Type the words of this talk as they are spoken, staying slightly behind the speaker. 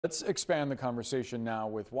Let's expand the conversation now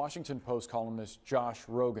with Washington Post columnist Josh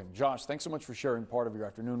Rogin. Josh, thanks so much for sharing part of your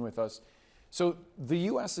afternoon with us. So the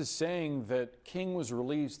U.S. is saying that King was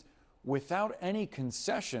released without any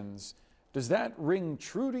concessions. Does that ring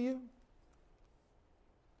true to you?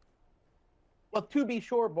 Well, to be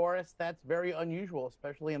sure, Boris, that's very unusual,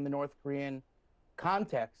 especially in the North Korean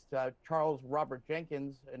context. Charles Robert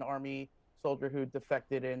Jenkins, an Army soldier who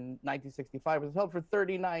defected in 1965, was held for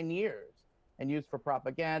 39 years and used for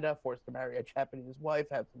propaganda, forced to marry a Japanese wife,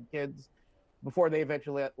 have some kids, before they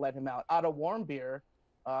eventually let him out. Otto Warmbier,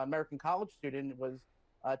 American college student, was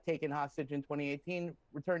taken hostage in 2018,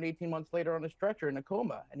 returned 18 months later on a stretcher in a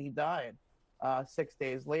coma, and he died 6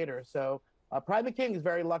 days later. So Private King is a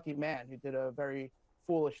very lucky man who did a very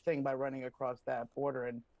foolish thing by running across that border.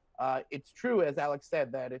 And it's true, as Alex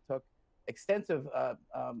said, that it took extensive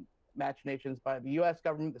machinations by the U.S.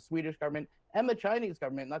 government, the Swedish government, and the Chinese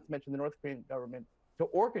government, not to mention the North Korean government, to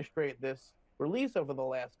orchestrate this release over the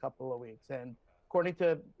last couple of weeks. And according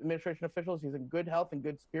to administration officials, he's in good health and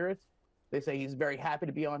good spirits. They say he's very happy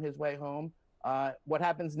to be on his way home. What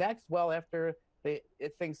happens next? Well, after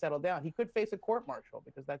things settle down, he could face a court-martial,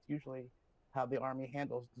 because that's usually how the Army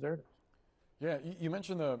handles deserters. Yeah, you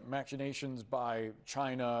mentioned the machinations by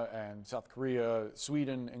China and South Korea,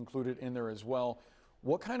 Sweden included in there as well.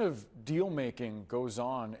 What kind of deal-making goes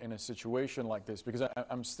on in a situation like this? Because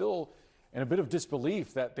I'm still in a bit of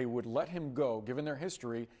disbelief that they would let him go, given their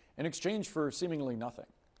history, in exchange for seemingly nothing.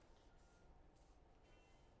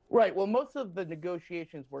 Right. Well, most of the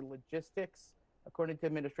negotiations were logistics. According to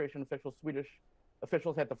administration officials, Swedish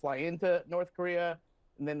officials had to fly into North Korea,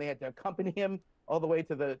 and then they had to accompany him all the way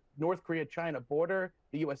to the North Korea-China border.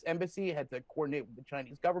 The U.S. Embassy had to coordinate with the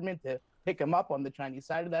Chinese government to pick him up on the Chinese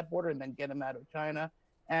side of that border and then get him out of China.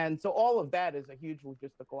 And so all of that is a huge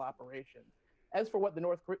logistical operation. As for what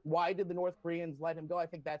why did the North Koreans let him go? I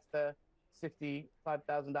think that's the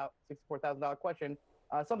 $64,000 question.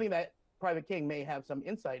 Something that Private King may have some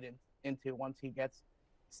insight into once he gets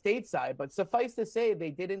stateside. But suffice to say,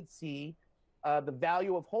 they didn't see the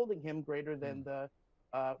value of holding him greater than the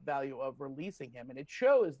value of releasing him. And it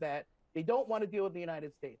shows that they don't want to deal with the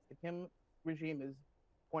United States. The Kim regime is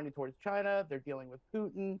pointing towards China. They're dealing with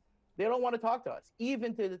Putin. They don't want to talk to us,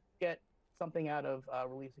 even to get something out of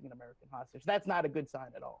releasing an American hostage. That's not a good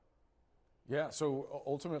sign at all. Yeah, so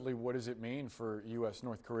ultimately, what does it mean for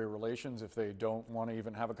U.S.-North Korea relations if they don't want to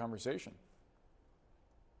even have a conversation?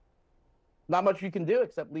 Not much you can do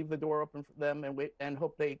except leave the door open for them and wait and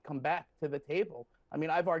hope they come back to the table. I mean,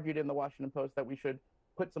 I've argued in the Washington Post that we should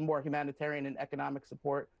put some more humanitarian and economic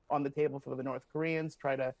support on the table for the North Koreans,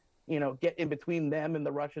 try to, get in between them and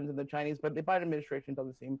the Russians and the Chinese, but the Biden administration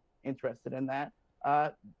doesn't seem interested in that.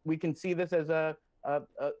 We can see this as a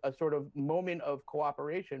sort of moment of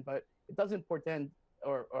cooperation, but it doesn't portend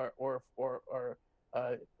or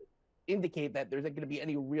indicate that there's going to be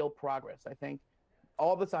any real progress. I think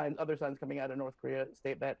all the other signs coming out of North Korea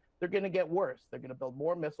state that they're going to get worse. They're going to build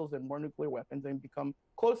more missiles and more nuclear weapons and become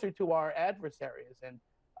closer to our adversaries. And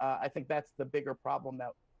I think that's the bigger problem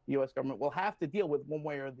that the U.S. government will have to deal with one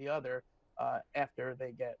way or the other after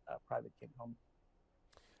they get Private King home.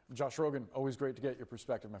 Josh Rogin, always great to get your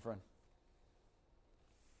perspective, my friend.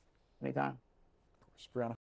 Anytime. Of course, Brianna.